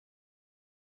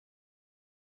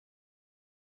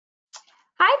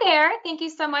Hi there. Thank you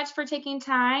so much for taking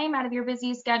time out of your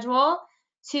busy schedule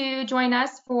to join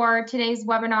us for today's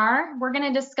webinar. We're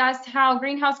going to discuss how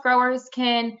greenhouse growers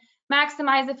can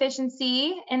maximize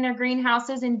efficiency in their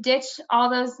greenhouses and ditch all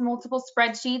those multiple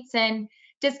spreadsheets and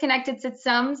disconnected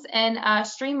systems and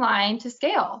streamline to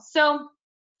scale. So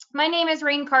my name is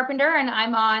Rain Carpenter and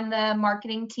I'm on the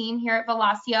marketing team here at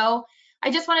Velosio.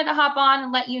 I just wanted to hop on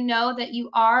and let you know that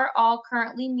you are all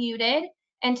currently muted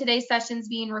and today's session is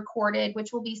being recorded,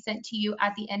 which will be sent to you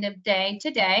at the end of day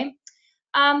today.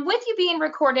 With you being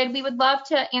recorded, we would love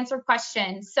to answer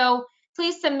questions. So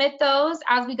please submit those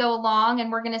as we go along,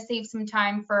 and we're going to save some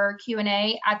time for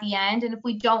Q&A at the end. And if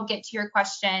we don't get to your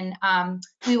question,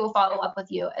 we will follow up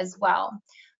with you as well.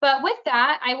 But with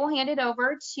that, I will hand it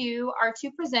over to our two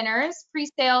presenters,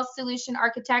 pre-sales solution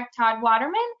architect Todd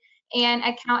Waterman and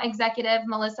account executive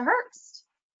Melissa Herbst.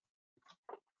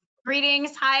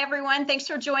 Greetings. Hi, everyone. Thanks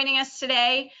for joining us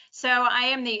today. So I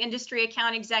am the industry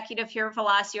account executive here at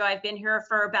Velosio. I've been here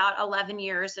for about 11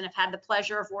 years and have had the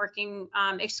pleasure of working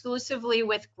exclusively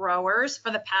with growers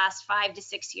for the past 5 to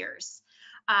 6 years.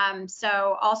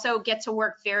 So also get to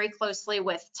work very closely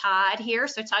with Todd here.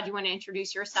 So Todd, you want to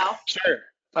introduce yourself? Sure.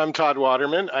 I'm Todd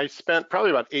Waterman. I spent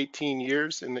probably about 18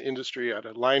 years in the industry at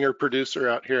a liner producer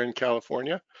out here in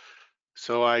California.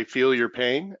 So I feel your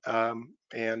pain.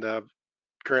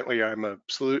 Currently, I'm a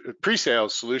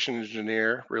pre-sales solution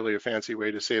engineer, really a fancy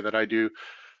way to say that I do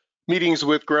meetings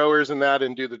with growers and that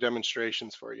and do the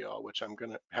demonstrations for you all, which I'm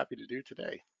happy to do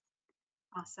today.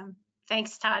 Awesome.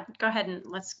 Thanks, Todd. Go ahead and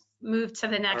let's move to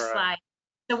the next All right. slide.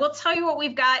 So we'll tell you what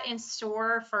we've got in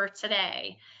store for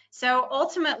today. So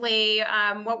ultimately,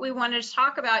 what we wanted to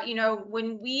talk about,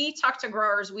 when we talk to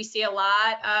growers, we see a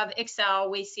lot of Excel,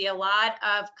 we see a lot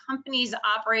of companies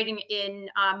operating in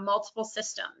multiple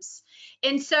systems.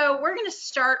 And so we're going to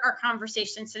start our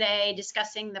conversation today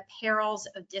discussing the perils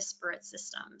of disparate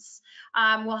systems.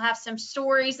 We'll have some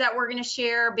stories that we're going to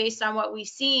share based on what we've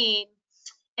seen.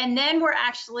 And then we're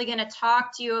actually going to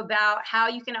talk to you about how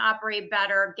you can operate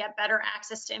better, get better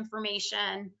access to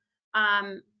information,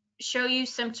 show you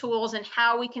some tools and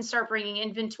how we can start bringing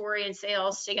inventory and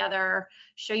sales together,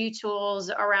 show you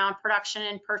tools around production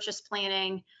and purchase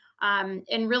planning,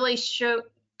 and really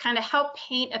kind of help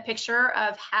paint a picture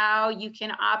of how you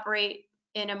can operate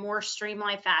in a more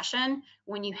streamlined fashion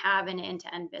when you have an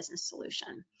end-to-end business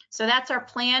solution. So that's our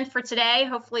plan for today.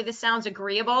 Hopefully this sounds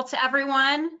agreeable to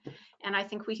everyone, and I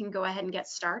think we can go ahead and get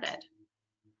started.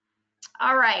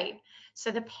 All right.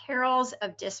 So the perils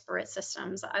of disparate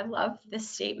systems. I love this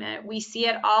statement. We see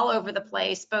it all over the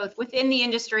place, both within the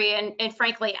industry and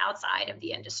frankly, outside of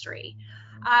the industry.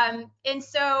 And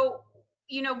so,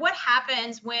 what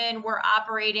happens when we're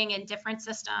operating in different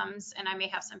systems, and I may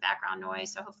have some background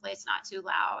noise, so hopefully it's not too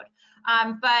loud.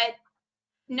 But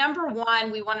number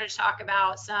one, we wanted to talk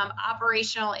about some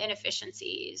operational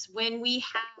inefficiencies. When we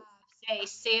have say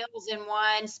sales in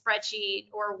one spreadsheet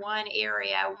or one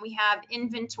area, when we have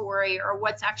inventory or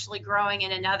what's actually growing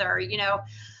in another,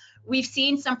 we've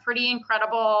seen some pretty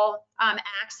incredible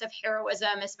acts of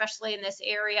heroism, especially in this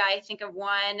area. I think of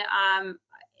one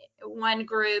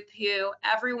group who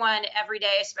everyone every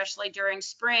day, especially during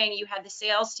spring, you had the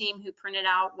sales team who printed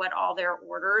out what all their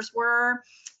orders were,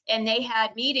 and they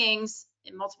had meetings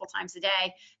multiple times a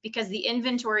day because the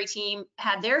inventory team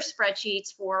had their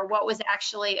spreadsheets for what was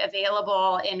actually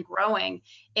available and growing.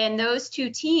 And those two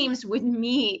teams would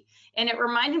meet, and it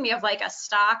reminded me of like a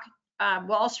stock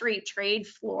Wall Street trade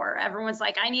floor. Everyone's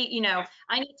like, I need 10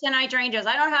 hydrangeas.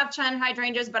 I don't have 10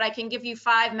 hydrangeas, but I can give you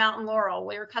 5 mountain laurel.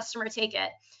 Will your customer take it?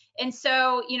 And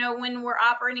so, when we're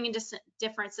operating in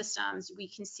different systems, we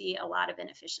can see a lot of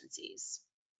inefficiencies.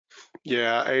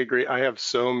 Yeah, I agree. I have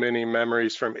so many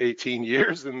memories from 18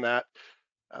 years in that.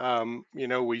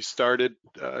 We started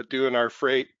doing our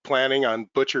freight planning on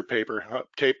butcher paper,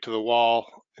 taped to the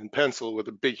wall in pencil with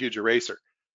a big, huge eraser.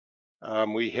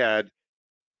 We had,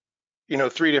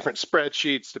 3 different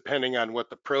spreadsheets depending on what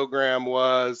the program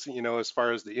was, as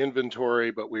far as the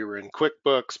inventory, but we were in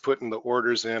QuickBooks putting the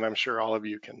orders in. I'm sure all of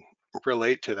you can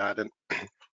relate to that. And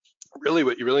really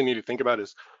what you really need to think about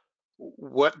is,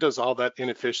 what does all that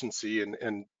inefficiency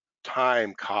and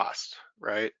time cost,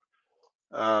 right?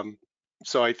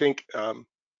 So I think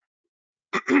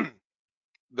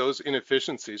those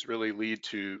inefficiencies really lead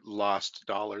to lost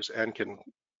dollars and can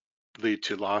lead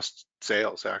to lost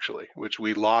sales, actually, which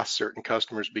we lost certain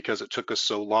customers because it took us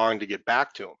so long to get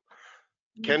back to them.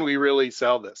 Mm-hmm. Can we really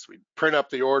sell this? We print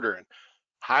up the order and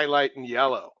highlight in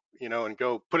yellow, and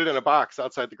go put it in a box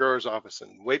outside the grower's office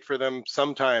and wait for them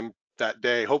sometime that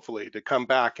day, hopefully, to come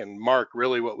back and mark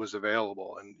really what was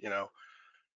available. And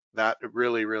that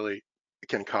really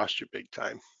can cost you big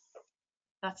time.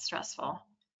 That's stressful.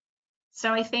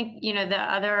 So I think, you know, the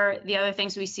other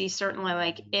things we see, certainly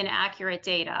like inaccurate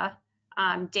data,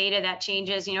 data that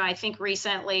changes. You know, I think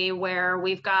recently where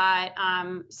we've got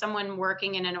someone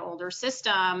working in an older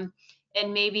system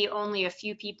and maybe only a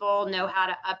few people know how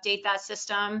to update that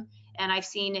system. And I've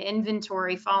seen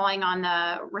inventory falling on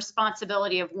the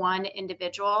responsibility of one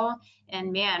individual.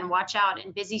 And man, watch out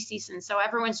in busy season. So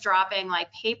everyone's dropping like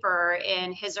paper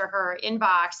in his or her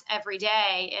inbox every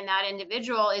day, and that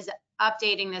individual is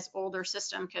updating this older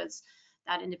system because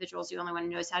that individual is the only one who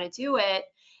knows how to do it,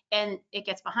 and it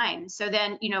gets behind. So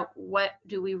then, you know, what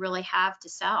do we really have to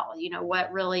sell? You know,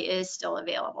 what really is still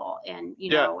available? And,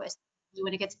 you know,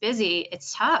 when it gets busy,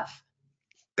 it's tough.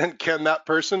 And can that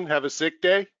person have a sick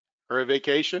day or a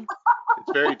vacation?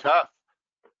 It's very tough.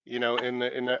 You know,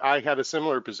 I had a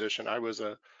similar position. I was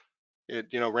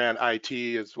ran IT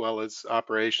as well as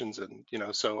operations, and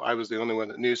so I was the only one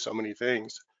that knew so many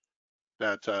things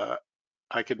that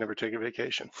I could never take a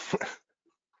vacation.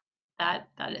 That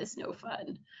is no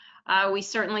fun. We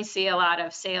certainly see a lot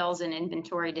of sales and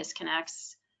inventory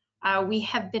disconnects. We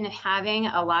have been having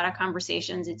a lot of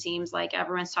conversations. It seems like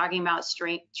everyone's talking about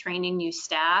training new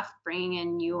staff, bringing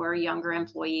in newer, younger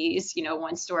employees. You know,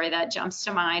 one story that jumps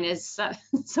to mind is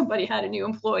somebody had a new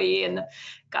employee and the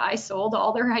guy sold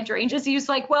all their hydrangeas. He was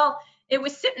like, well, it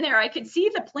was sitting there. I could see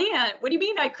the plant. What do you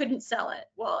mean I couldn't sell it?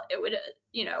 Well, it would,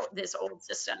 you know, this old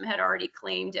system had already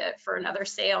claimed it for another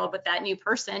sale, but that new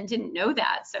person didn't know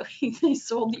that. So they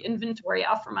sold the inventory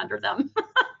out from under them.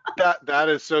 That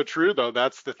is so true, though.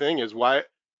 That's the thing, is why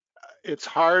it's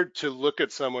hard to look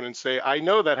at someone and say, I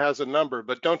know that has a number,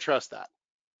 but don't trust that,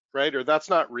 right? Or that's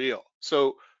not real.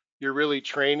 So you're really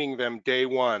training them day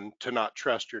one to not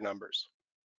trust your numbers.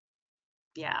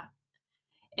 Yeah.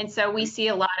 And so we see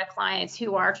a lot of clients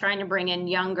who are trying to bring in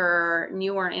younger,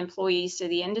 newer employees to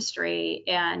the industry.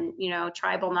 And, you know,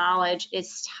 tribal knowledge,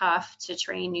 it's tough to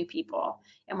train new people.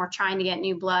 And we're trying to get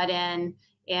new blood in.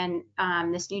 And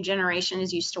this new generation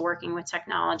is used to working with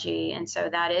technology. And so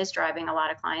that is driving a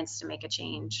lot of clients to make a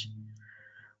change.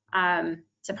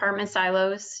 Department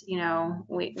silos, you know,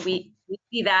 we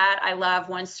see that. I love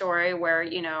one story where,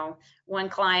 you know, one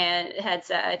client had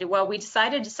said, well, we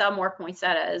decided to sell more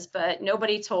poinsettias, but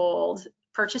nobody told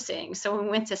purchasing. So we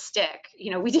went to stick,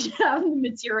 you know, we didn't have the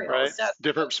material. Right. So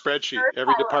different spreadsheet.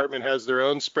 Every department has their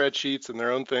own spreadsheets and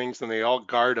their own things, and they all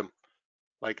guard them.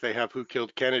 Like they have Who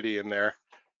Killed Kennedy in there.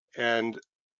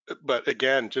 But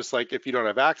again, just like if you don't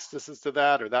have access to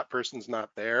that, or that person's not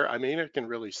there, I mean, it can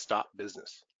really stop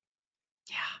business.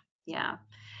 Yeah.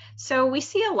 So we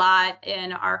see a lot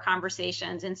in our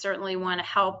conversations, and certainly want to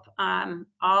help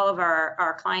all of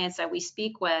our clients that we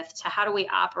speak with to how do we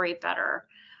operate better.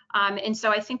 And so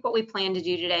I think what we plan to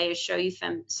do today is show you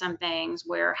some things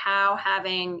where how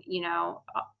having, you know,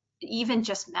 even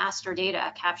just master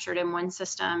data captured in one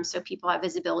system so people have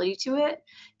visibility to it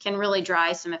can really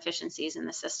drive some efficiencies in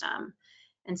the system.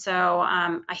 And so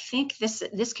I think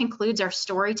this concludes our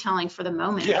storytelling for the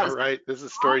moment. Yeah, right. This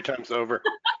is story time's over.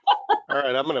 All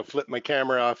right, I'm going to flip my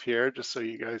camera off here just so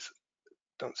you guys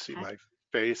don't see my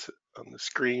face on the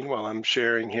screen while I'm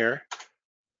sharing here.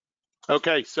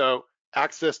 Okay, so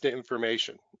access to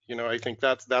information. You know, I think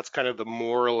that's kind of the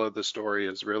moral of the story,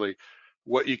 is really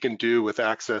what you can do with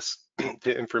access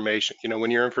to information. You know,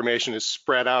 when your information is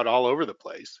spread out all over the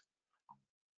place,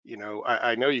 you know,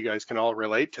 I know you guys can all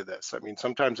relate to this. I mean,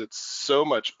 sometimes it's so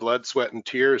much blood, sweat, and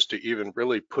tears to even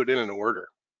really put in an order.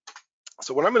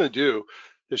 So what I'm going to do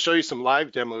is show you some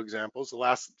live demo examples. The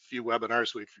last few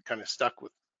webinars we've kind of stuck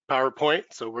with PowerPoint,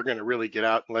 so we're going to really get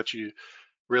out and let you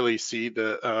really see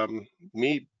the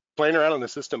me playing around on the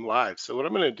system live. So what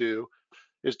I'm going to do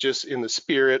is, just in the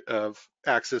spirit of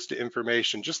access to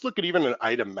information, just look at even an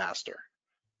item master,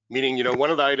 meaning, you know,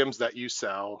 one of the items that you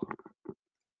sell,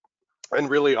 and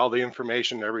really all the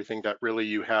information, everything that really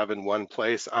you have in one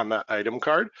place on that item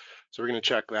card. So we're going to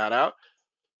check that out.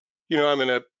 You know, I'm going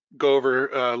to go over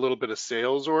a little bit of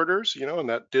sales orders, you know, and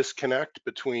that disconnect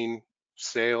between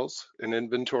sales and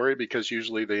inventory, because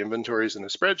usually the inventory is in a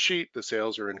spreadsheet, the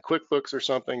sales are in QuickBooks or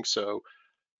something. So,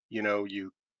 you know,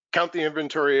 you count the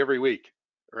inventory every week,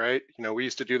 right? You know, we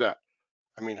used to do that.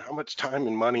 I mean, how much time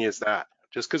and money is that?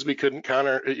 Just because we couldn't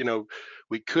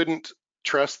we couldn't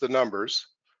trust the numbers.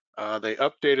 They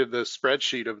updated the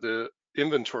spreadsheet of the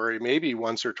inventory maybe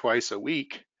once or twice a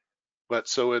week, but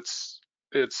so it's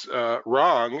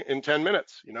wrong in 10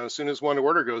 minutes. You know, as soon as one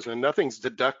order goes in, nothing's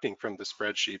deducting from the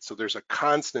spreadsheet. So there's a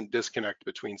constant disconnect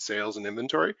between sales and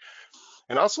inventory.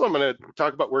 And also, I'm going to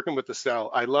talk about working with the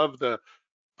cell. I love the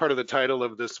part of the title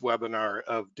of this webinar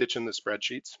of ditching the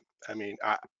spreadsheets. I mean,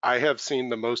 I have seen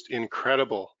the most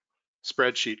incredible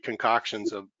spreadsheet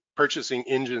concoctions of purchasing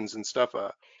engines and stuff.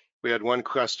 We had one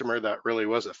customer that really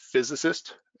was a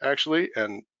physicist, actually,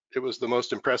 and it was the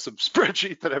most impressive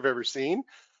spreadsheet that I've ever seen.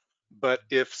 But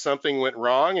if something went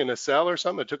wrong in a cell or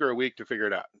something, it took her a week to figure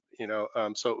it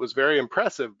out. So it was very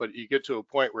impressive, but you get to a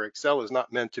point where Excel is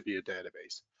not meant to be a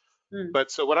database.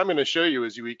 But so what I'm going to show you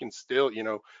is we can still,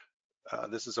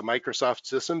 this is a Microsoft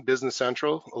system, Business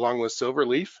Central, along with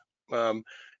SilverLeaf.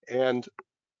 And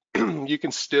you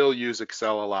can still use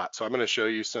Excel a lot. So I'm going to show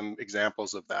you some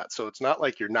examples of that. So it's not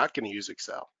like you're not going to use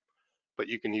Excel, but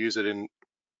you can use it in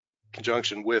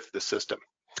conjunction with the system.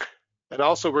 And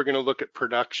also we're going to look at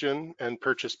production and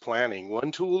purchase planning,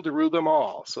 one tool to rule them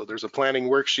all. So there's a planning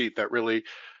worksheet that really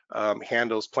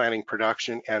handles planning,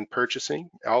 production, and purchasing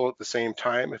all at the same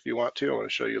time if you want to. I want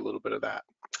to show you a little bit of that.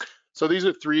 So these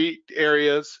are 3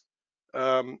 areas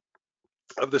of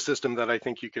the system that I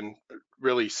think you can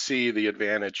really see the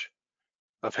advantage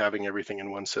of having everything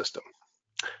in one system.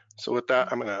 So with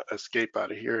that, I'm going to escape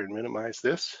out of here and minimize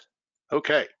this.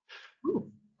 Okay.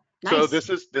 Ooh, So nice.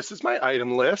 this is my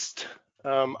item list.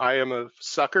 I am a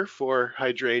sucker for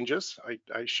hydrangeas.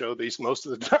 I show these most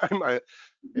of the time.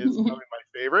 It's probably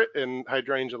my favorite, and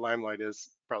hydrangea limelight is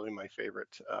probably my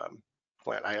favorite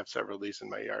plant. I have several of these in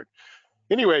my yard.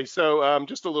 Anyway, so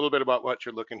just a little bit about what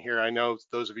you're looking here. I know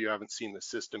those of you who haven't seen the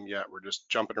system yet, we're just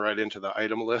jumping right into the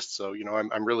item list. So,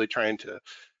 I'm really trying to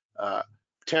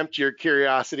tempt your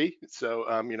curiosity. So,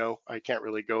 I can't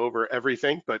really go over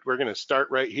everything, but we're going to start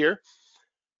right here.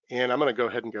 And I'm going to go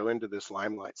ahead and go into this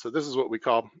limelight. So this is what we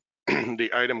call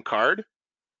the item card.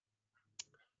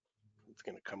 It's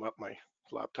going to come up. My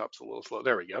laptop's a little slow.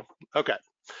 There we go. Okay.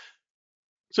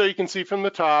 So you can see from the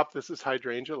top, this is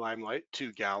hydrangea limelight,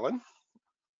 2 gallon.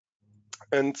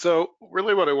 And so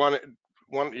really what I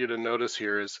want you to notice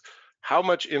here is how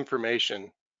much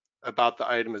information about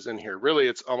the item is in here. Really,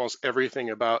 it's almost everything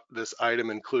about this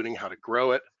item, including how to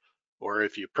grow it, or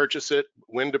if you purchase it,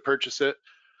 when to purchase it,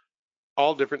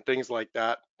 all different things like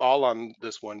that, all on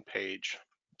this one page.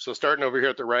 So starting over here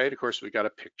at the right, of course, we got a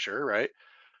picture, right?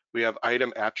 We have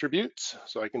item attributes.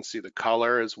 So I can see the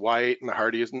color is white and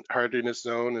the hardiness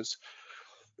zone is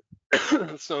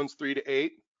zones 3 to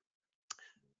 8.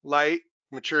 Light,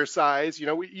 mature size,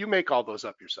 you make all those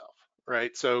up yourself,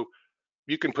 right? So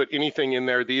you can put anything in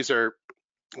there. These are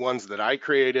ones that I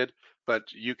created, but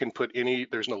you can put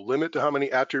there's no limit to how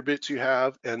many attributes you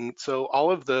have. And so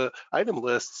all of the item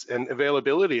lists and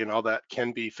availability and all that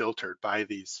can be filtered by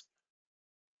these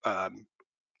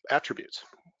attributes.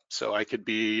 So I could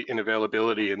be in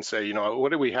availability and say,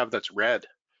 what do we have that's red?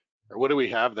 Or what do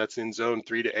we have that's in zone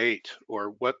 3 to 8?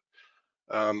 Or what,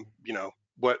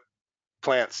 what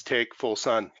plants take full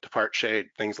sun to part shade,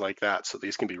 things like that. So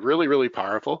these can be really, really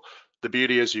powerful. The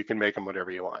beauty is you can make them whatever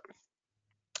you want.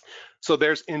 So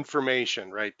there's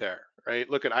information right there, right?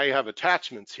 Look I have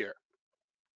attachments here.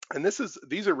 And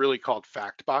these are really called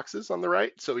fact boxes on the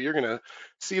right. So you're gonna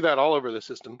see that all over the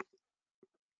system.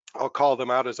 I'll call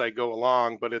them out as I go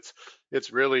along, but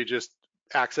it's really just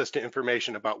access to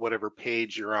information about whatever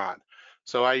page you're on.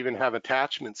 So I even have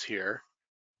attachments here.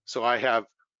 So I have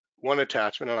one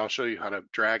attachment, and I'll show you how to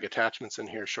drag attachments in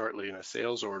here shortly in a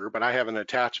sales order, but I have an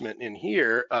attachment in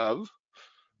here of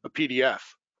a PDF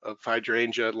of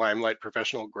hydrangea limelight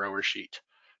professional grower sheet.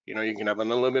 You can have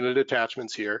unlimited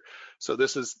attachments here. So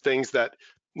this is things that,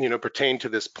 pertain to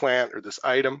this plant or this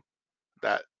item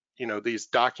that, these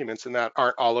documents and that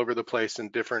aren't all over the place in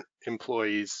different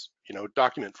employees,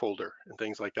 document folder and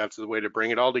things like that. So the way to bring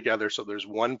it all together so there's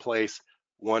one place,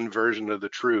 one version of the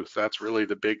truth. That's really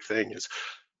the big thing is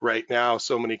right now,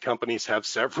 so many companies have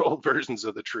several versions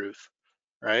of the truth,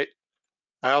 right?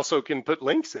 I also can put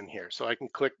links in here. So I can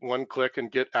click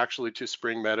and get actually to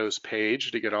Spring Meadows page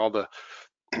to get all the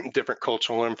different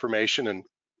cultural information and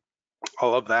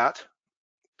all of that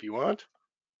if you want.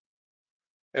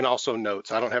 And also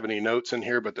notes. I don't have any notes in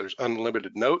here, but there's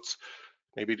unlimited notes,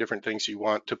 maybe different things you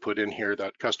want to put in here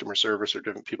that customer service or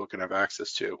different people can have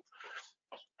access to.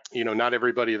 Not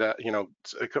everybody that,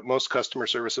 most customer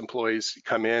service employees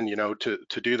come in,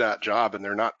 to do that job, and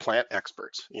they're not plant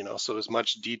experts, so as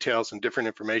much details and different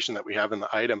information that we have in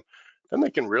the item, then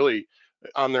they can really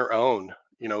on their own,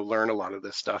 learn a lot of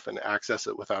this stuff and access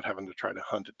it without having to try to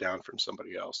hunt it down from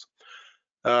somebody else.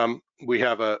 We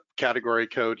have a category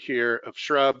code here of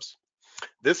shrubs.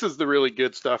 This is the really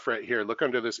good stuff right here. Look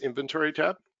under this inventory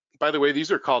tab. By the way,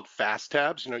 these are called fast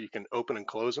tabs. You can open and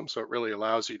close them. So it really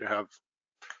allows you to have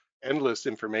endless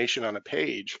information on a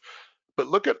page. But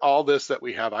look at all this that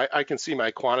we have. I can see my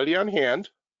quantity on hand.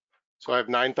 So I have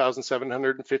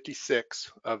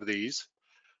 9,756 of these.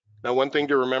 Now, one thing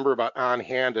to remember about on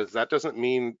hand is that doesn't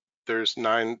mean there's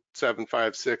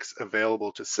 9756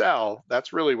 available to sell.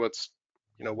 That's really what's,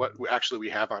 what we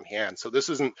have on hand. So this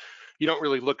isn't, you don't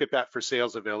really look at that for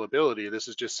sales availability. This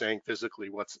is just saying physically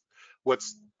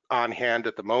what's on hand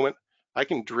at the moment. I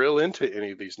can drill into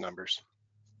any of these numbers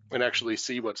and actually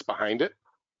see what's behind it.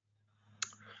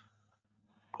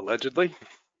 Allegedly,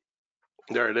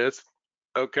 there it is.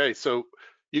 Okay, so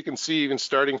you can see even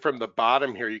starting from the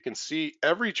bottom here, you can see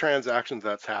every transaction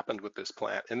that's happened with this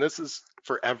plant, and this is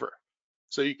forever.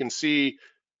 So you can see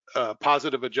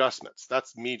positive adjustments.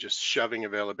 That's me just shoving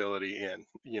availability in,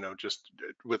 just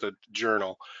with a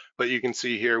journal. But you can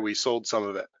see here we sold some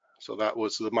of it. So that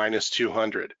was the minus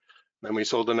 200. Then we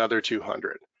sold another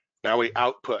 200. Now we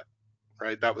output,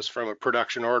 right? That was from a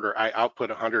production order. I output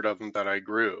 100 of them that I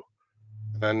grew.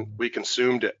 And then we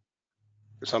consumed it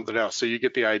or something else. So you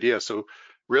get the idea. So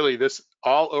really this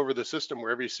all over the system,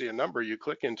 wherever you see a number, you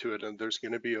click into it and there's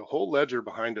going to be a whole ledger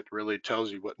behind it that really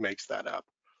tells you what makes that up.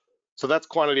 So that's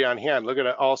quantity on hand. Look at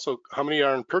it also, how many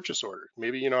are in purchase order?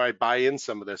 Maybe, I buy in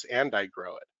some of this and I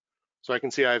grow it. So I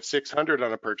can see I have 600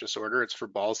 on a purchase order. It's for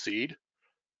ball seed,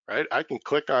 right? I can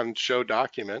click on show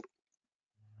document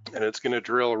and it's going to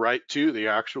drill right to the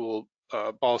actual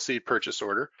ball seed purchase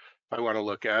order if I want to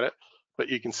look at it. But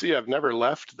you can see I've never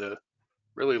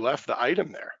really left the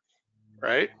item there,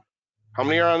 right? How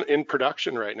many are in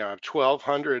production right now? I have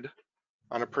 1,200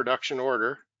 on a production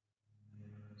order.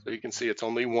 So you can see it's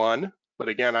only one, but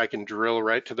again, I can drill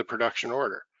right to the production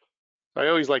order. I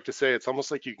always like to say it's almost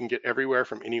like you can get everywhere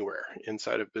from anywhere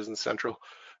inside of Business Central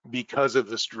because of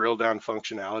this drill down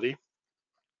functionality.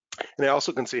 And I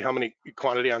also can see how many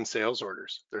quantity on sales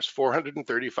orders. There's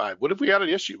 435. What if we had an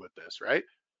issue with this, right?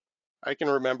 I can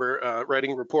remember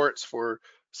writing reports for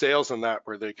sales and that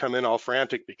where they come in all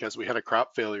frantic because we had a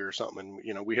crop failure or something.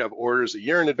 And, we have orders a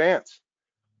year in advance.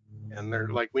 And they're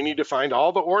like, we need to find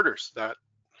all the orders that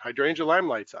hydrangea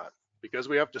limelight's on because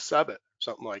we have to sub it,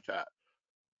 something like that.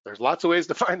 There's lots of ways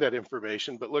to find that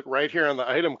information, but look right here on the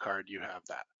item card, you have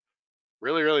that.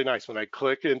 Really, really nice. When I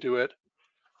click into it,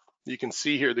 you can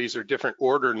see here, these are different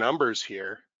order numbers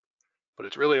here, but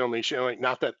it's really only showing,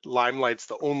 not that limelight's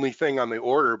the only thing on the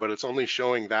order, but it's only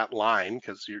showing that line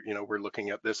because we're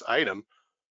looking at this item.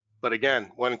 But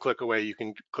again, one click away, you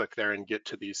can click there and get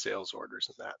to these sales orders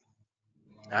and that.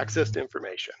 Access to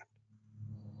information.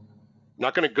 I'm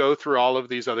not going to go through all of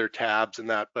these other tabs and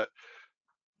that, but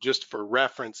just for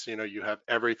reference, you have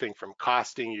everything from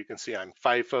costing. You can see I'm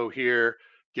FIFO here,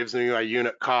 gives me my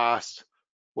unit cost,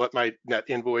 what my net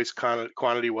invoice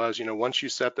quantity was. Once you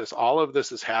set this, all of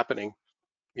this is happening,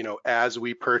 as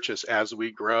we purchase, as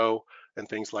we grow and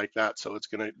things like that. So it's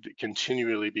going to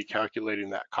continually be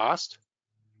calculating that cost.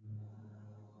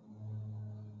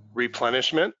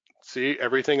 Replenishment. See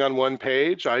everything on one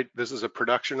page. This is a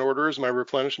production order is my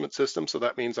replenishment system. So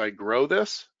that means I grow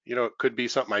this. It could be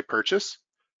something I purchase,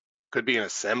 could be an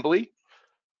assembly,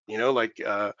 like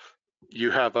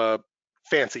you have a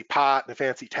fancy pot and a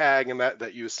fancy tag and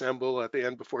that you assemble at the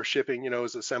end before shipping,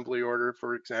 as assembly order,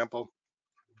 for example.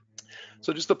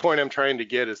 So just the point I'm trying to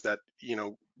get is that,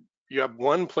 you have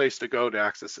one place to go to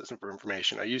access this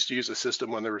information. I used to use a system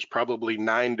when there was probably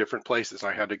 9 different places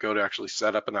I had to go to actually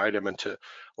set up an item and to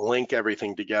link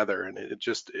everything together. And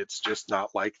it's just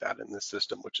not like that in this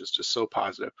system, which is just so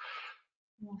positive.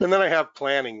 And then I have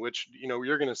planning, which,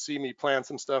 you're going to see me plan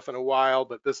some stuff in a while,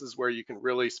 but this is where you can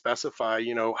really specify,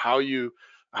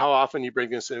 how often you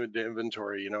bring this into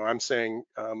inventory. I'm saying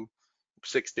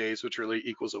 6 days, which really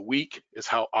equals a week, is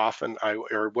how often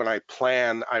or when I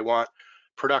plan, I want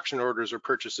production orders or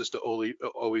purchases to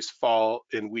always fall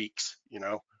in weeks.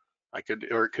 Or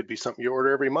it could be something you order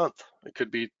every month. It could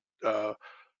be,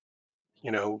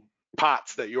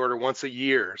 pots that you order once a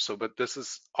year. So, but this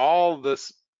is all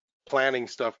this planning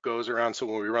stuff goes around. So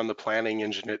when we run the planning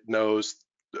engine, it knows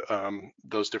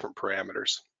those different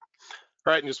parameters.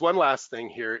 All right, and just one last thing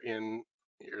here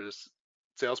here's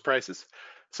sales prices.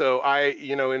 So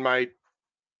in my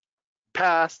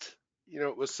past,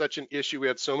 it was such an issue. We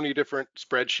had so many different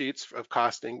spreadsheets of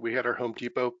costing. We had our Home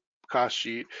Depot cost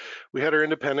sheet. We had our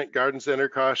independent garden center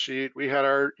cost sheet. We had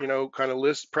our, kind of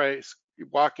list price,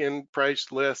 walk-in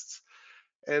price lists.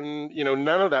 And,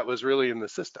 none of that was really in the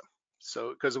system. So,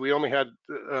 because we only had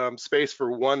space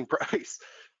for one price,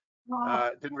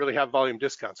 didn't really have volume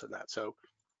discounts in that. So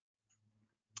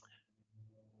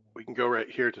we can go right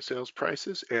here to sales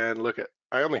prices and look at,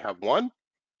 I only have one.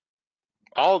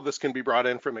 All of this can be brought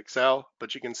in from Excel,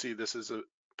 but you can see this is a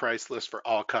price list for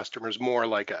all customers, more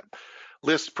like a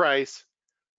list price,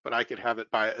 but I could have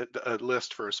it by a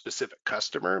list for a specific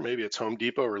customer. Maybe it's Home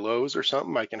Depot or Lowe's or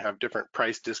something. I can have different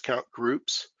price discount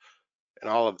groups. and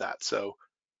all of that. So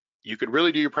you could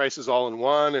really do your prices all in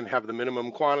one and have the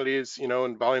minimum quantities, you know,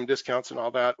 and volume discounts and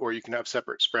all that, or you can have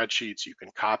separate spreadsheets. You can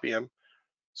copy them.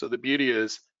 So the beauty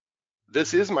is,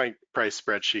 this is my price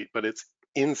spreadsheet, but it's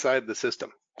inside the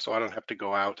system. So I don't have to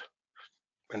go out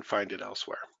and find it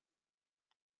elsewhere.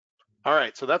 All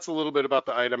right, so that's a little bit about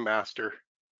the item master.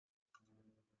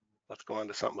 Let's go on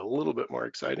to something a little bit more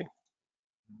exciting.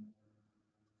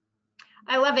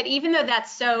 I love it. Even though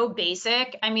that's so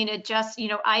basic, I mean, it just, you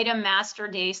know, item master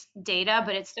data,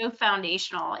 but it's so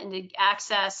foundational, and to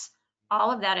access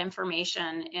all of that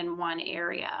information in one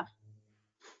area.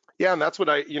 Yeah, and that's what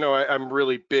I'm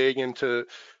really big into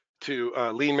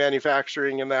lean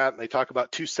manufacturing and that. And they talk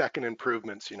about 2-second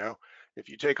improvements. You know, if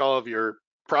you take all of your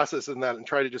process in that and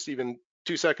try to just even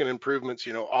 2-second improvements,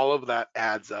 you know, all of that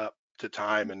adds up to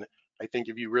time. And I think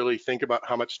if you really think about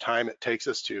how much time it takes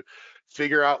us to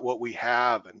figure out what we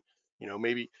have, and you know,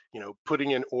 maybe, you know,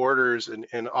 putting in orders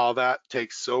and all that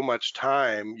takes so much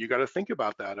time, you got to think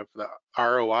about that, of the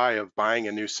ROI of buying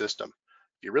a new system.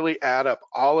 If you really add up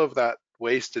all of that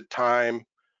wasted time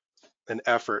and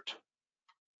effort,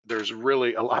 there's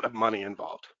really a lot of money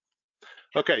involved.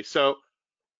 Okay, so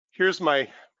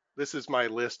this is my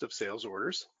list of sales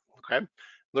orders. Okay,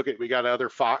 look at, we got other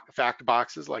fact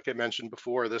boxes like I mentioned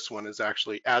before. This one is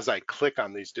actually, as I click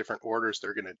on these different orders,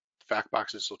 fact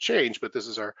boxes will change, but this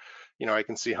is our, you know, I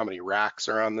can see how many racks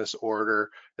are on this order.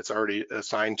 It's already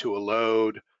assigned to a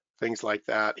load, things like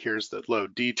that. Here's the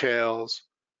load details.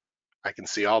 I can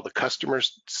see all the customer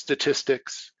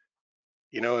statistics,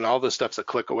 you know, and all this stuff's a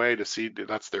click away to see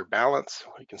that's their balance.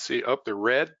 You can see, oh, they're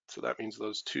red, so that means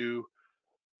those 2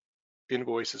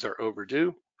 invoices are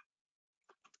overdue.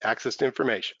 Access to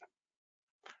information.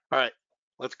 All right,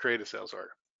 let's create a sales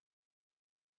order.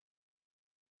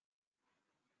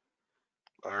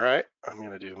 All right, I'm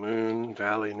going to do Moon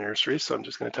Valley Nursery, so I'm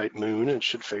just going to type Moon and it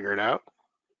should figure it out.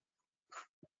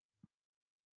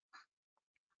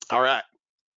 All right.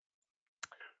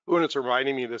 Ooh, and it's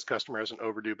reminding me this customer has an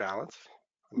overdue balance.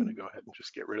 I'm going to go ahead and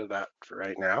just get rid of that for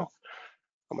right now.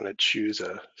 I'm going to choose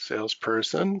a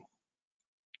salesperson.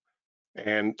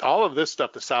 And all of this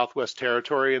stuff, the Southwest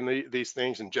Territory and these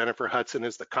things, and Jennifer Hudson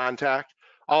is the contact,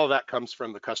 all of that comes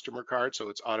from the customer card, so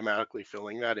it's automatically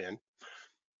filling that in.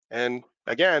 And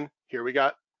again, here we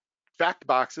got fact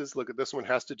boxes. Look at this one,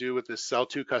 has to do with this sell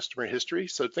to customer history.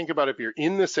 So think about if you're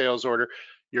in the sales order,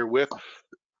 you're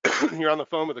on the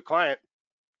phone with a client,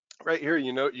 right here,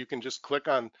 you know, you can just click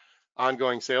on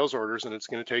ongoing sales orders and it's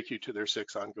going to take you to their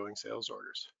 6 ongoing sales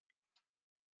orders.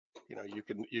 You know,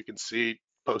 you can see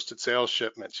posted sales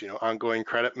shipments, you know, ongoing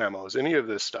credit memos, any of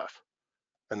this stuff.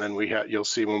 And then you'll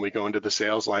see when we go into the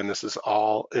sales line, this is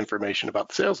all information about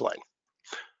the sales line.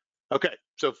 Okay,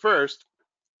 so first,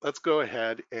 let's go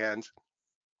ahead and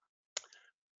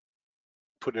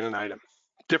put in an item.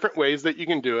 Different ways that you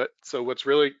can do it. So what's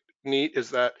really neat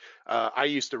is that I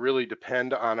used to really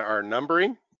depend on our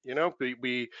numbering. You know,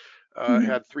 we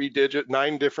had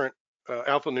 9 different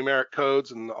alphanumeric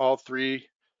codes, and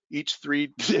each 3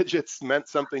 digits meant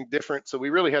something different. So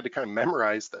we really had to kind of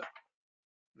memorize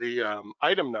the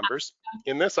item numbers.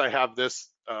 In this, I have this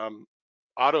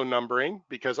auto numbering,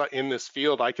 because in this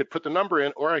field, I could put the number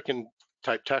in, or I can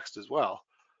type text as well.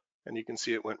 And you can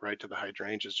see it went right to the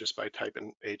hydrangeas just by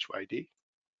typing HYD.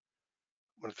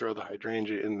 I'm going to throw the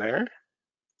hydrangea in there.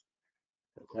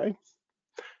 Okay.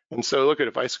 And so look at,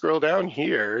 if I scroll down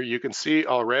here, you can see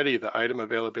already the item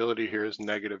availability here is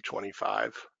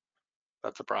 -25.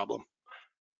 That's a problem.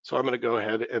 So I'm going to go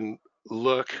ahead and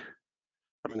look.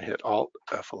 I'm going to hit Alt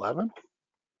F11.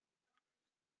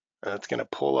 And it's going to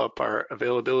pull up our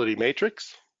availability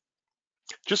matrix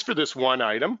just for this one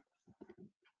item.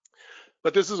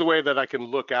 But this is a way that I can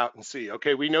look out and see,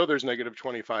 okay, we know there's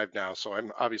 -25 now, so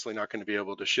I'm obviously not going to be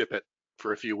able to ship it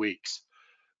for a few weeks.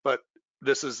 But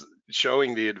this is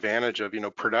showing the advantage of, you know,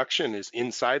 production is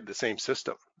inside the same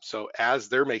system. So as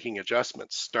they're making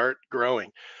adjustments, start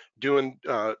growing, doing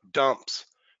dumps,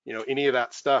 you know, any of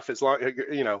that stuff, as long,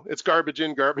 you know, it's garbage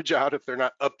in, garbage out. If they're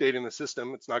not updating the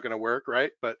system, it's not going to work,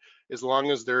 right? But as long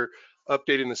as they're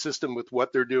updating the system with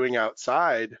what they're doing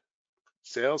outside,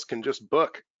 sales can just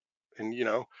book. And, you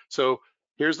know, so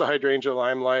here's the hydrangea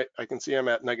limelight. I can see I'm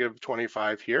at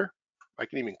 -25 here. I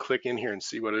can even click in here and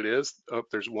see what it is. Oh,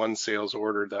 there's one sales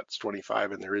order that's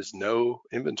 25 and there is no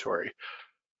inventory.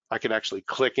 I could actually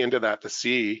click into that to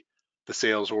see the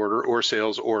sales order or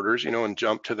sales orders, you know, and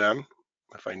jump to them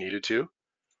if I needed to.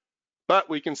 But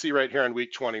we can see right here on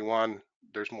week 21,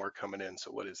 there's more coming in.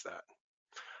 So what is that?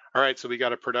 All right, so we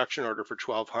got a production order for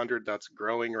 1,200 that's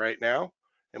growing right now.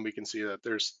 And we can see that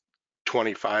there's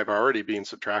 25 already being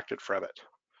subtracted from it.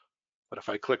 But if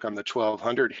I click on the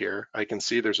 1200 here, I can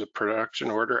see there's a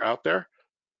production order out there.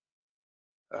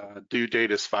 Due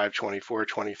date is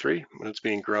 5/24/23, and it's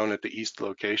being grown at the east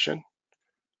location.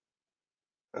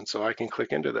 And so I can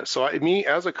click into this. So me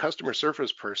as a customer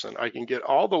service person, I can get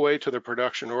all the way to the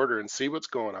production order and see what's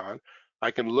going on.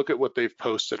 I can look at what they've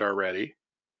posted already.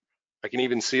 I can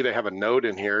even see they have a note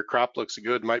in here. Crop looks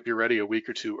good, might be ready a week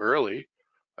or two early.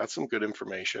 That's some good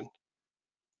information.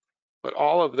 But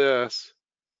all of this,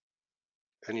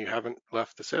 and you haven't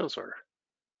left the sales order.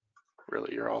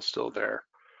 Really, you're all still there.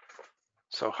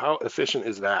 So how efficient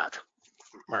is that?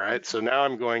 All right, so now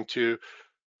I'm going to,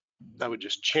 that would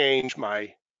just change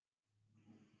my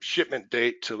shipment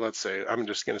date to, let's say, I'm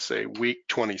just going to say week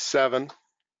 27.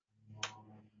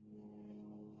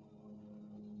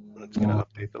 And it's going to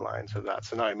update the lines of that.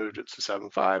 So now I moved it to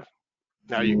 7.5.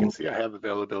 Now you can see I have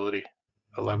availability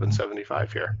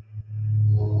 1175 here.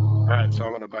 All right, so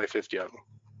I'm going to buy 50 of them.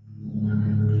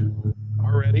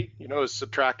 Already, it's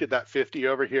subtracted that 50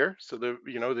 over here. So the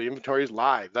inventory is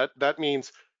live. That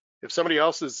means if somebody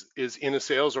else is in a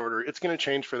sales order, it's going to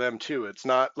change for them too. It's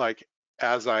not like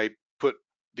as I put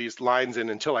these lines in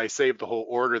until I save the whole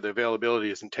order, the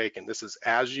availability isn't taken. This is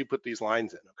as you put these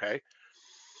lines in, okay?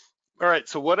 All right,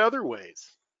 so what other ways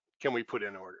can we put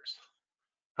in orders?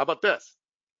 How about this?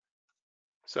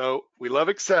 So we love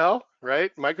Excel,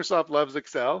 right? Microsoft loves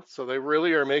Excel. So they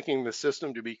really are making the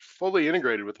system to be fully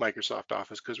integrated with Microsoft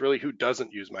Office, because really who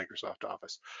doesn't use Microsoft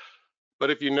Office? But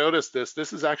if you notice this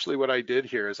is actually what I did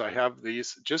here is I have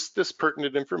just this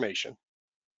pertinent information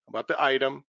about the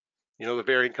item, the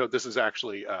variant code. This is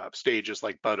actually stages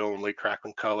like bud only,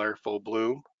 crackling color, full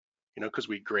bloom, because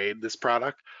we grade this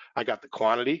product. I got the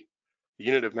quantity, the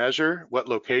unit of measure, what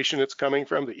location it's coming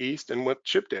from, the east, and what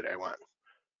ship date I want.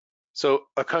 So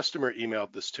a customer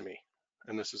emailed this to me,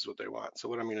 and this is what they want. So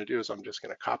what I'm going to do is I'm just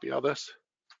going to copy all this.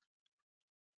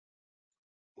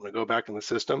 I'm going to go back in the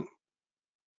system,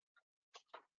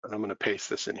 and I'm going to paste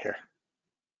this in here.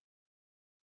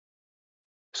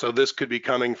 So this could be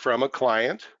coming from a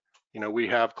client. We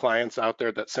have clients out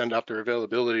there that send out their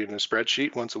availability in a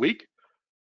spreadsheet once a week.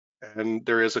 And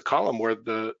there is a column where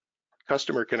the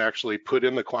customer can actually put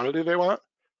in the quantity they want.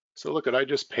 So look, I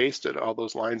just pasted all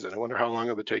those lines in. I wonder how long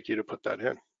it would take you to put that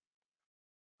in.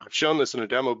 I've shown this in a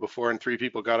demo before, and 3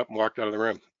 people got up and walked out of the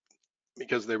room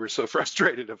because they were so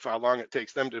frustrated of how long it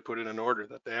takes them to put in an order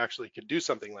that they actually could do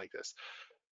something like this.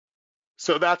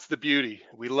 So that's the beauty.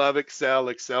 We love Excel.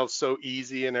 Excel's so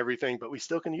easy and everything, but we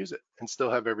still can use it and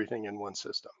still have everything in one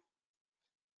system.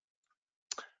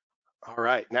 All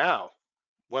right, now,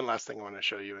 one last thing I want to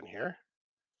show you in here.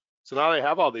 So now they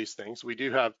have all these things. We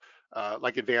do have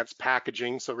like advanced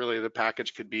packaging. So really the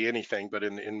package could be anything, but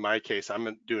in my case,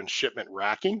 I'm doing shipment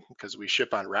racking because we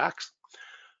ship on racks.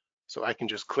 So I can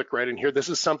just click right in here. This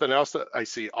is something else that I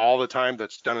see all the time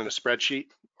that's done in a spreadsheet,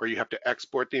 where you have to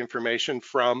export the information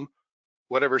from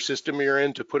whatever system you're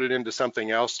in to put it into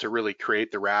something else to really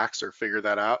create the racks or figure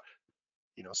that out.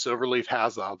 SilverLeaf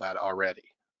has all that already.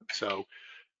 So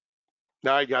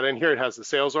now I got in here, it has the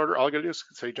sales order. All I gotta do is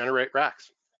say generate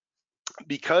racks.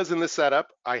 Because in the setup,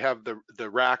 I have the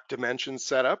rack dimensions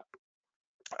set up.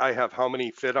 I have how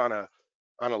many fit on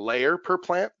a layer per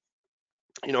plant,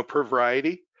 per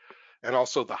variety, and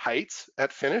also the heights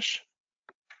at finish.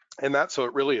 And that's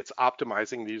so it's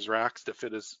optimizing these racks to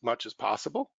fit as much as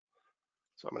possible.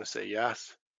 So I'm going to say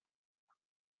yes.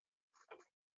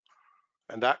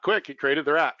 And that quick, it created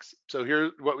the racks. So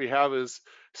here what we have is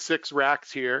 6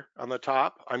 racks here on the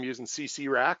top. I'm using CC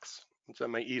racks. It's at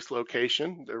my east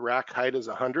location. The rack height is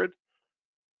 100.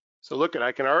 So look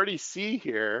I can already see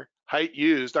here, height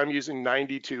used, I'm using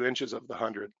 92 inches of the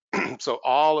 100. So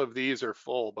all of these are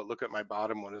full, but look at my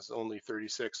bottom one is only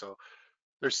 36. So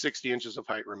there's 60 inches of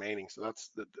height remaining. So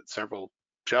that's several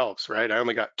shelves, right? I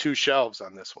only got 2 shelves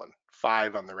on this one,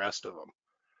 5 on the rest of them.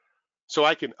 So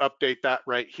I can update that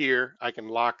right here. I can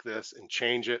lock this and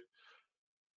change it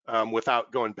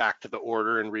without going back to the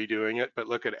order and redoing it. But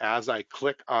look as I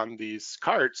click on these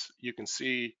carts, you can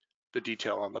see the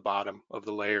detail on the bottom of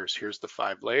the layers. Here's the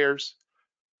 5 layers.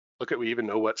 Look we even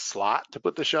know what slot to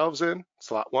put the shelves in.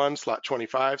 Slot 1, slot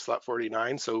 25, slot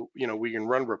 49. So, we can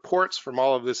run reports from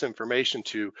all of this information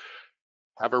to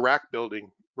have a rack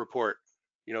building report.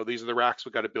 These are the racks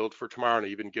we got to build for tomorrow, and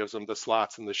it even gives them the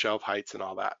slots and the shelf heights and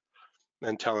all that,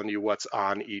 and telling you what's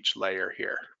on each layer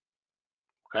here.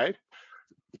 Okay,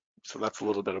 so that's a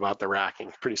little bit about the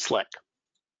racking. Pretty slick.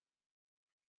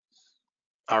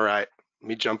 All right, let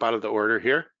me jump out of the order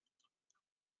here.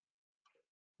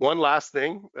 One last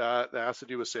thing that has to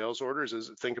do with sales orders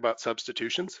is think about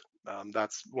substitutions.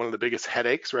 That's one of the biggest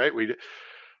headaches, right?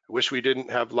 I wish we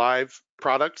didn't have live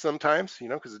products sometimes, you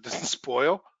know, because it doesn't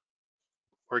spoil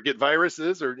or get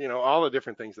viruses or, you know, all the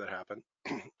different things that happen.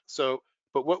 So,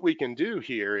 but what we can do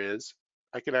here is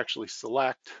I can actually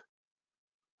select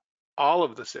all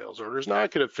of the sales orders. Now I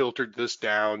could have filtered this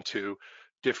down to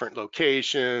different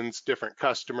locations, different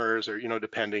customers, or, you know,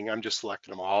 depending, I'm just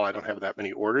selecting them all. I don't have that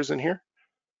many orders in here,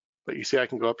 but you see I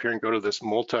can go up here and go to this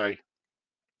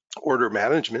multi-order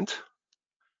management.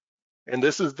 And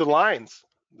this is the lines,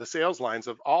 the sales lines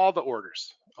of all the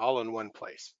orders, all in one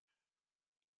place.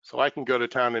 So I can go to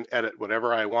town and edit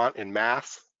whatever I want in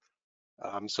math.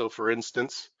 So for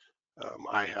instance,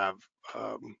 I have,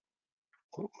 oh,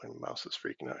 my mouse is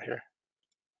freaking out here.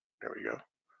 There we go.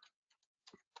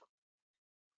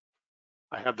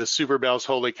 I have the Super Bells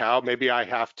Holy Cow. Maybe I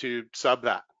have to sub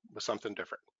that with something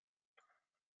different.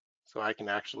 So I can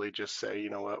actually just say, you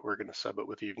know what, we're going to sub it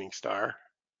with Evening Star.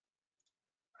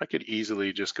 I could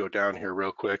easily just go down here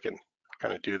real quick and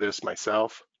kind of do this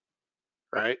myself,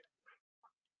 right?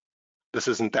 This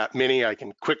isn't that many. I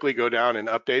can quickly go down and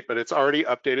update, but it's already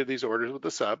updated these orders with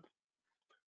the sub.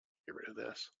 Get rid of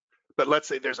this. But let's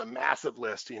say there's a massive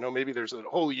list, you know, maybe there's a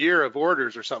whole year of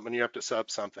orders or something, you have to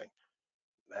sub something.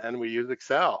 Then we use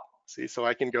Excel. See, so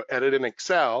I can go edit in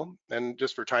Excel, and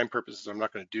just for time purposes, I'm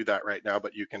not going to do that right now,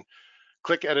 but you can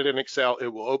click edit in Excel. It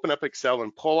will open up Excel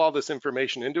and pull all this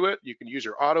information into it. You can use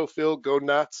your autofill, go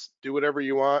nuts, do whatever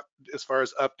you want as far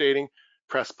as updating,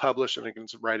 press publish, and it can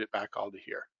write it back all to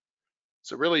here.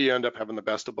 So really you end up having the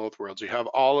best of both worlds. You have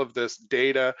all of this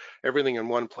data, everything in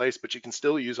one place, but you can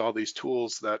still use all these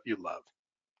tools that you love.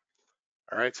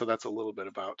 All right, so that's a little bit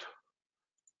about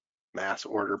mass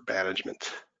order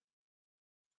management.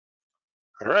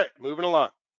 All right, moving along.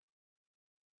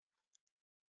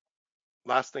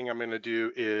 Last thing I'm going to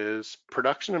do is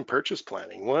production and purchase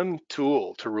planning, one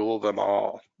tool to rule them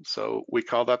all. So we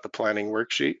call that the planning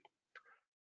worksheet.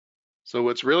 So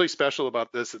what's really special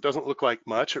about this, it doesn't look like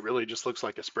much, it really just looks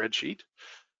like a spreadsheet,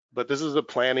 but this is a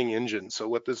planning engine. So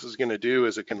what this is going to do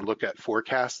is it can look at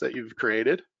forecasts that you've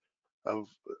created of,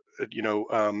 you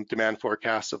know, demand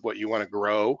forecasts of what you want to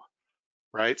grow,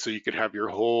 right? So you could have your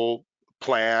whole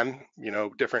plan, you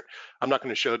know, different. I'm not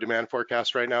going to show demand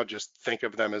forecasts right now. Just think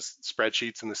of them as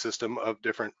spreadsheets in the system of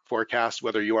different forecasts,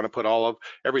 whether you want to put all of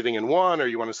everything in one or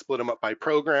you want to split them up by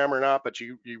program or not, but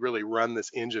you really run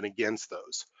this engine against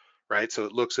those, right? So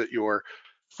it looks at your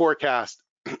forecast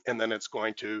and then it's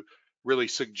going to really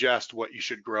suggest what you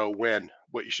should grow when,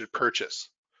 what you should purchase,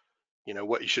 you know,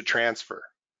 what you should transfer.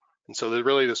 And so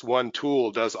really this one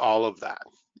tool does all of that,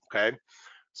 okay?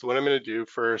 So what I'm going to do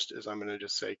first is I'm going to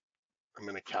just say, I'm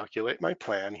going to calculate my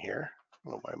plan here. I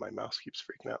don't know why my mouse keeps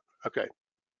freaking out. Okay.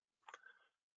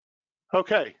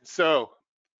 Okay, so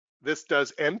this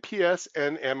does MPS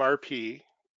and MRP.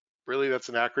 Really, that's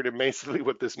an acronym. Basically,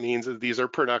 what this means is these are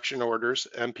production orders,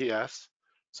 MPS.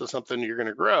 So something you're going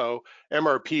to grow.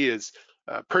 MRP is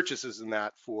purchases in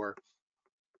that for,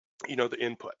 you know, the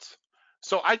inputs.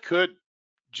 So I could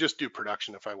just do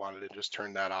production if I wanted to just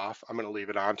turn that off. I'm going to leave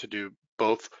it on to do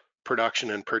both production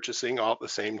and purchasing all at the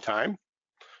same time.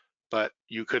 But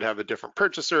you could have a different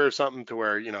purchaser or something to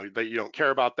where, you know, that you don't care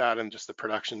about that and just the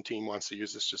production team wants to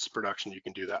use this just production, you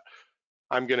can do that.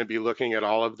 I'm going to be looking at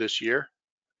all of this year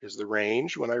is the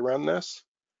range when I run this.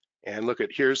 And look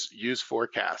at, here's use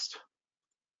forecast.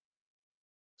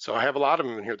 So I have a lot of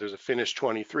them in here. There's a finish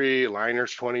 23,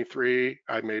 liners 23.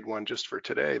 I made one just for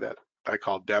today that I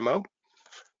call demo.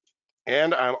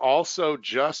 And I'm also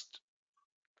just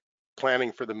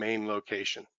planning for the main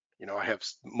location. You know, I have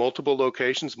multiple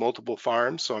locations, multiple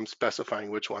farms, so I'm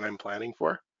specifying which one I'm planning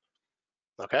for.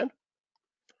 Okay.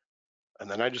 And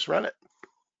then I just run it.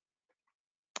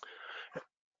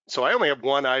 So I only have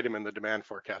one item in the demand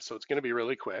forecast, so it's going to be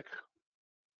really quick.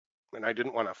 And I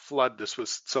didn't want to flood this with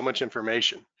so much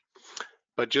information.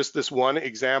 But just this one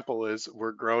example is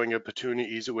we're growing a Petunia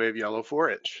Easy Wave yellow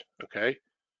 4-inch, okay?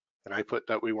 And I put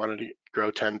that we wanted to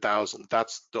grow 10,000.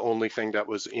 That's the only thing that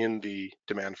was in the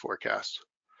demand forecast.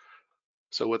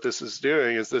 So what this is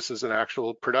doing is this is an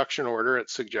actual production order.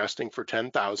 It's suggesting for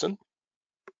 10,000,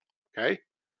 okay?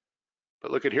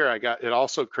 But look at here, I got it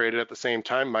also created at the same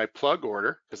time my plug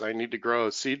order because I need to grow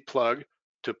a seed plug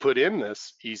to put in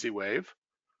this Easy Wave.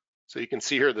 So you can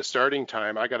see here the starting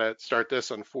time. I got to start this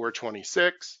on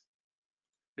 4/26.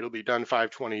 It'll be done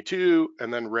 5/22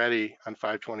 and then ready on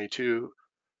 5/22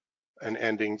 and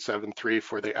ending 7/3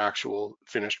 for the actual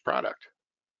finished product.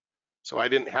 So I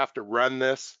didn't have to run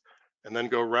this and then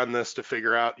go run this to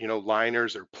figure out, you know,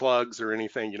 liners or plugs or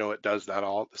anything. You know, it does that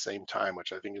all at the same time,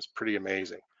 which I think is pretty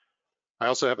amazing. I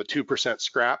also have a 2%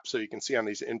 scrap, so you can see on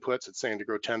these inputs, it's saying to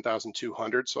grow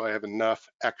 10,200, so I have enough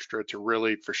extra to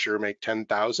really for sure make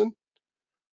 10,000.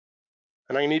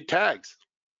 And I need tags.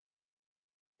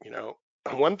 You know,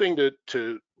 one thing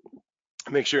to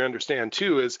make sure you understand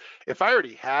too is if I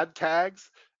already had tags,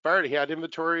 if I already had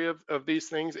inventory of these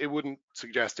things, it wouldn't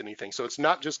suggest anything. So it's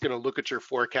not just going to look at your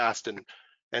forecast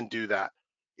and do that.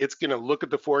 It's going to look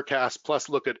at the forecast plus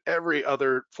look at every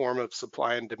other form of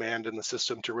supply and demand in the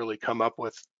system to really come up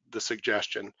with the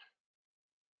suggestion.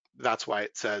 That's why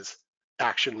it says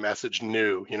action message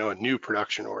new, you know, a new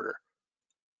production order.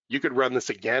 You could run this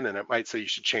again and it might say you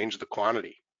should change the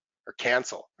quantity or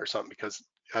cancel or something, because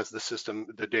as the system,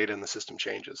 the data in the system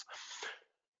changes.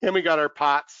 And we got our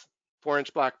pots,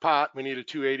 4-inch black pot. We need a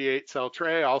 288 cell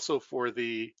tray also for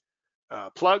the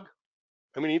plug,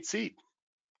 and we need seed,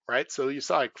 right? So you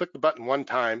saw I clicked the button one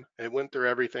time and it went through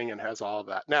everything and has all of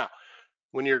that. Now,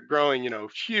 when you're growing, you know,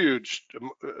 huge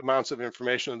amounts of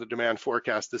information in the demand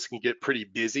forecast, this can get pretty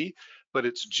busy, but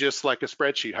it's just like a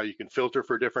spreadsheet, how you can filter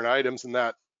for different items and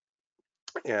that,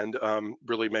 and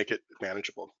really make it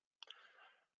manageable.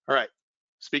 All right,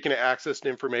 speaking of access to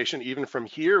information, even from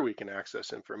here, we can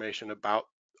access information about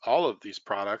all of these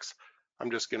products.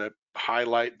 I'm just gonna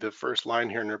highlight the first line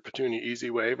here in our Petunia Easy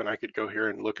Wave, and I could go here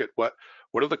and look at what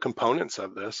are the components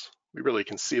of this. We really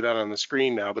can see that on the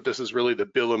screen now, but this is really the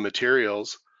bill of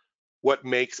materials. What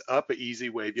makes up an Easy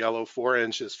Wave yellow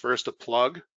 4-inch is first a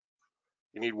plug.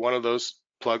 You need one of those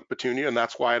plug Petunia, and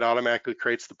that's why it automatically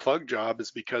creates the plug job,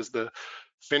 is because the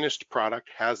finished product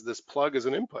has this plug as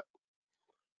an input.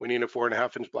 We need a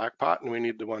 4.5-inch black pot, and we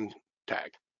need the one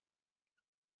tag.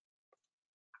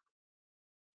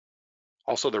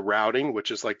 Also the routing, which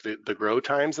is like the grow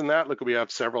times in that. Look, we have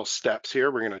several steps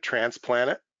here. We're going to transplant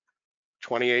it,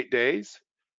 28 days.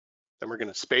 Then we're going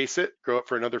to space it, grow it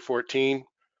for another 14.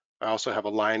 I also have a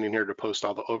line in here to post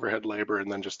all the overhead labor,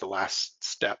 and then just the last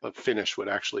step of finish would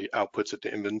actually outputs it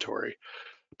to inventory.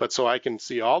 But so I can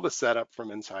see all the setup from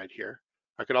inside here.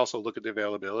 I could also look at the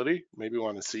availability. Maybe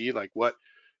want to see like what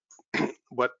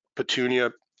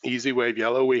Petunia Easy Wave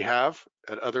yellow we have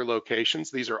at other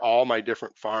locations. These are all my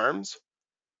different farms.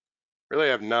 Really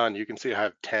I have none. You can see I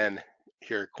have 10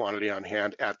 here quantity on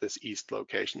hand at this east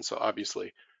location. So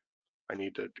obviously I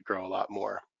need to grow a lot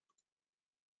more.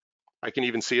 I can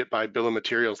even see it by bill of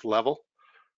materials level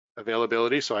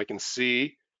availability. So I can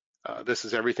see this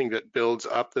is everything that builds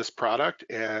up this product.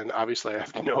 And obviously I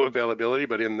have no availability,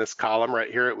 but in this column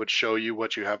right here, it would show you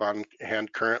what you have on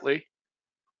hand currently.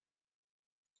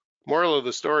 Moral of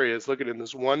the story is, look at in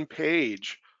this one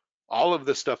page, all of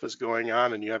this stuff is going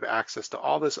on and you have access to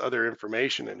all this other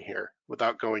information in here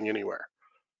without going anywhere.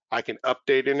 I can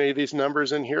update any of these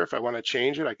numbers in here. If I want to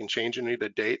change it, I can change any of the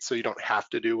dates, so you don't have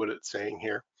to do what it's saying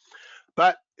here.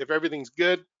 But if everything's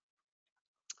good,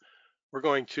 we're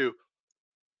going to,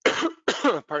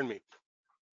 pardon me,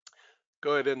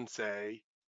 go ahead and say,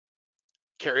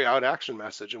 carry out action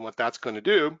message. And what that's going to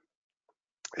do,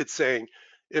 it's saying,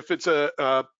 if it's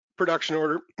a production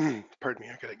order, pardon me,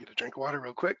 I gotta get a drink of water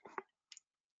real quick.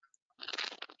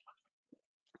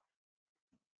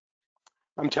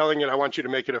 I'm telling it I want you to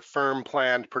make it a firm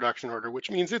planned production order, which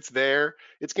means it's there,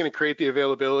 it's going to create the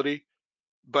availability,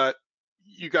 but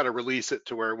you got to release it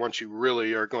to where once you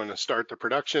really are going to start the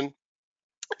production.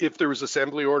 If there was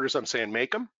assembly orders, I'm saying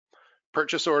make them.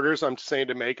 Purchase orders, I'm saying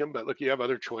to make them, but look, you have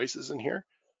other choices in here.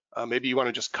 Maybe you want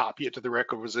to just copy it to the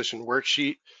requisition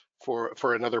worksheet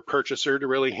for another purchaser to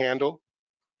really handle.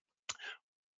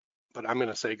 But I'm going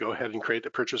to say go ahead and create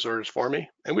the purchase orders for me.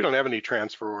 And we don't have any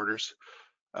transfer orders,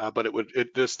 but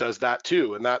this does that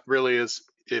too. And that really is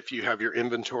if you have your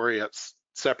inventory at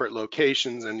separate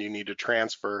locations and you need to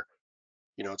transfer,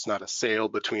 you know, it's not a sale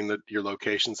between your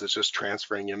locations, it's just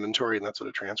transferring inventory, and that's what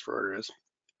a transfer order is.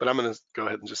 But I'm going to go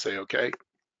ahead and just say okay.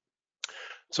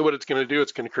 So what it's going to do,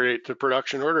 it's going to create the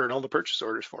production order and all the purchase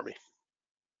orders for me.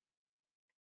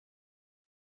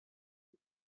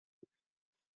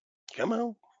 Come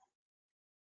on.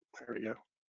 There we go.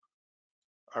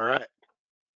 All right.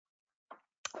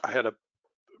 I had a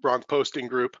wrong posting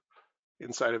group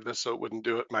inside of this, so it wouldn't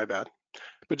do it, my bad.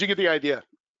 But you get the idea.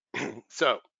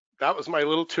 So that was my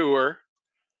little tour.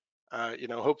 You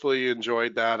know, hopefully you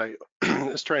enjoyed that. I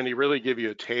was trying to really give you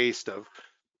a taste of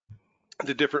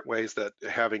the different ways that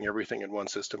having everything in one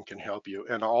system can help you.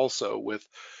 And also with,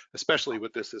 especially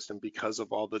with this system, because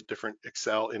of all the different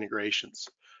Excel integrations.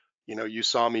 You know, you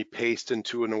saw me paste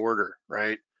into an order,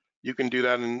 right? You can do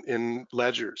that in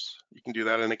ledgers. You can do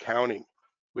that in accounting.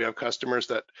 We have customers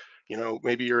that, you know,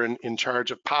 maybe you're in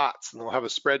charge of pots, and they'll have a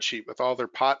spreadsheet with all their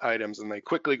pot items, and they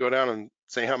quickly go down and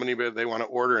say how many they want to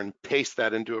order and paste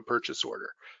that into a purchase order.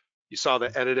 You saw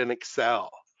the edit in Excel.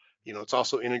 You know, it's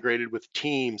also integrated with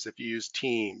Teams if you use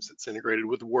Teams. It's integrated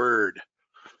with Word,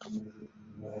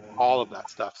 all of that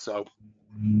stuff. So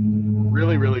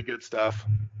really, really good stuff.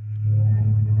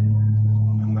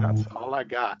 And that's all I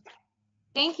got.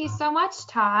 Thank you so much,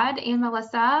 Todd and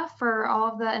Melissa, for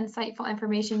all of the insightful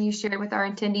information you shared with our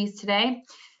attendees today.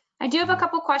 I do have a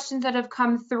couple questions that have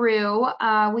come through.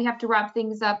 We have to wrap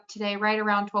things up today right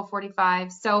around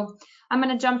 12:45. So I'm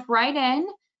going to jump right in.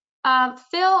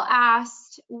 Phil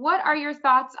asked, what are your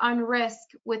thoughts on risk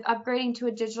with upgrading to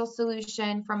a digital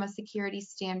solution from a security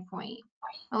standpoint?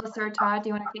 Melissa or Todd, do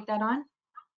you want to take that on?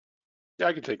 Yeah,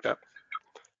 I can take that.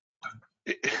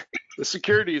 The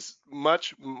security is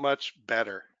much, much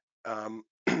better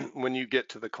when you get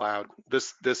to the cloud.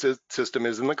 This system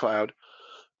is in the cloud.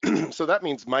 So that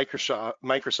means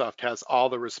Microsoft has all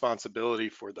the responsibility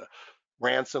for the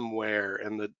ransomware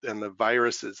and the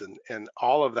viruses and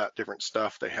all of that different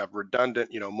stuff. They have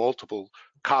redundant, you know, multiple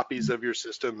copies of your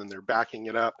system, and they're backing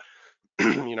it up.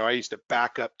 You know, I used to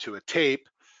back up to a tape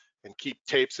and keep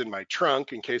tapes in my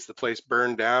trunk in case the place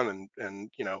burned down,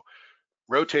 and you know,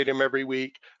 rotate them every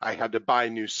week. I had to buy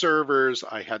new servers.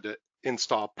 I had to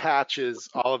install patches,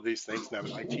 all of these things, and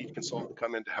have an IT consultant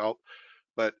come in to help.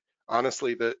 But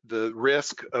honestly, the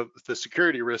risk of the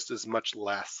security risk is much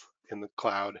less in the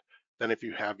cloud than if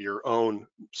you have your own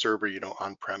server, you know,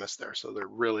 on premise there. So there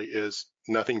really is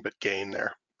nothing but gain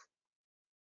there.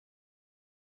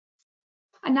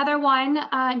 Another one,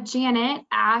 Janet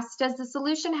asked, does the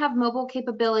solution have mobile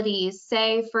capabilities,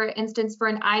 say, for instance, for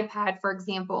an iPad, for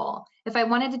example, if I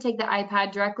wanted to take the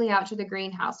iPad directly out to the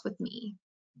greenhouse with me?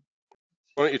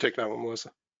 Why don't you take that one, Melissa?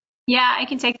 Yeah, I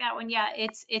can take that one. Yeah,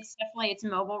 it's definitely, it's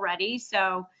mobile ready.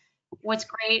 So what's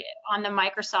great on the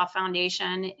Microsoft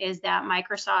Foundation is that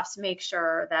Microsoft's makes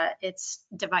sure that it's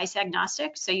device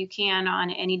agnostic. So you can on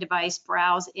any device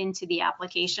browse into the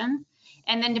application.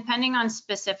 And then depending on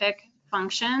specific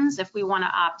functions, if we want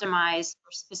to optimize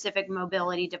for specific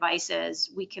mobility devices,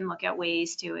 we can look at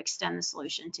ways to extend the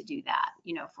solution to do that.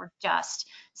 You know, if we're just,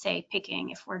 say, picking,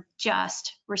 if we're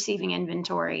just receiving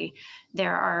inventory,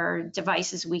 there are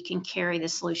devices we can carry the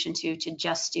solution to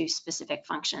just do specific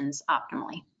functions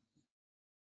optimally.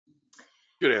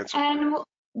 Good answer. And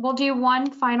we'll do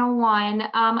one final one.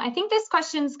 I think this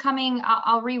question's coming,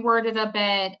 I'll reword it a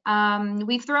bit.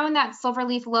 We've thrown that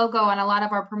SilverLeaf logo on a lot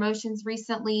of our promotions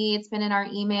recently. It's been in our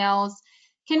emails.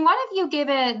 Can one of you give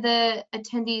the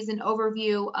attendees an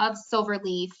overview of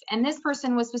SilverLeaf? And this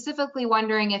person was specifically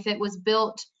wondering if it was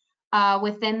built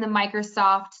within the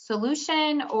Microsoft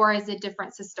solution, or is it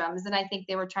different systems? And I think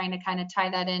they were trying to kind of tie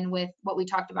that in with what we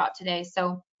talked about today.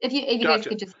 So if you Gotcha. guys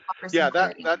could just offer some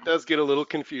clarity. that does get a little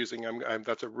confusing.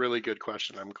 That's a really good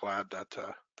question. I'm glad that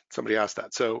somebody asked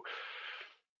that. So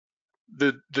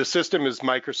the system is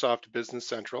Microsoft Business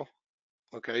Central.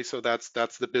 Okay, so that's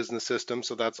the business system.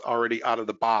 So that's already out of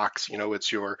the box. You know,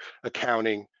 it's your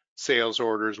accounting, sales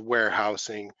orders,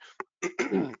 warehousing,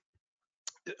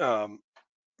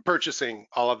 purchasing,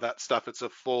 all of that stuff. It's a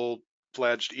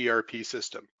full-fledged ERP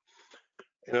system,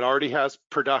 and it already has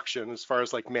production as far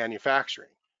as like manufacturing.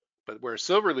 But where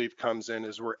SilverLeaf comes in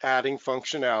is we're adding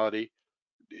functionality,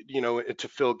 you know, to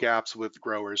fill gaps with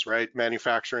growers, right?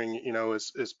 Manufacturing, you know,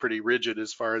 is pretty rigid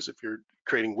as far as if you're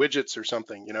creating widgets or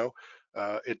something, you know,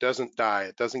 it doesn't die,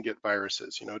 it doesn't get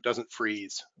viruses, you know, it doesn't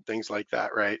freeze, things like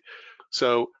that, right?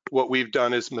 So what we've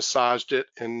done is massaged it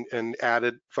and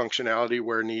added functionality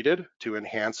where needed to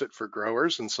enhance it for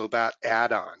growers. And so that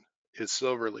add-on is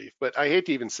SilverLeaf. But I hate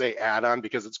to even say add-on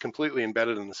because it's completely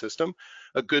embedded in the system.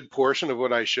 A good portion of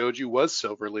what I showed you was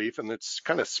SilverLeaf, and it's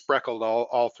kind of spreckled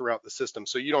all throughout the system.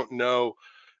 So you don't know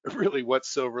really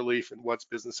what's SilverLeaf and what's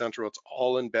Business Central. It's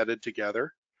all embedded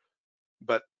together.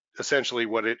 But essentially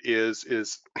what it is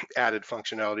added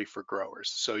functionality for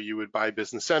growers. So you would buy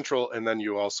Business Central, and then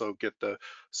you also get the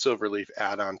SilverLeaf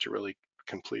add-on to really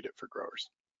complete it for growers.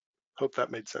 Hope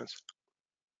that made sense.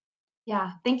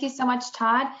 Yeah, thank you so much,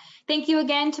 Todd. Thank you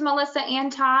again to Melissa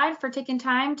and Todd for taking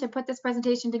time to put this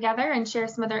presentation together and share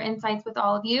some of their insights with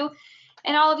all of you.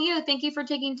 And all of you, thank you for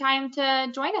taking time to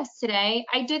join us today.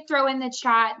 I did throw in the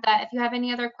chat that if you have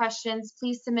any other questions,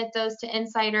 please submit those to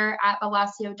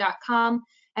insider@velosio.com,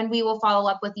 and we will follow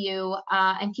up with you.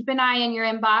 And keep an eye in your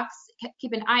inbox,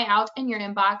 keep an eye out in your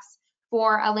inbox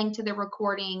for a link to the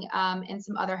recording and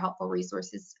some other helpful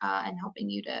resources and helping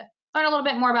you to learn a little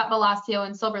bit more about Velosio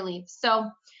and SilverLeaf.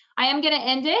 So I am going to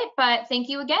end it, but thank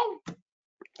you again.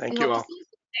 Thank you all.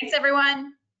 Thanks,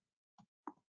 everyone.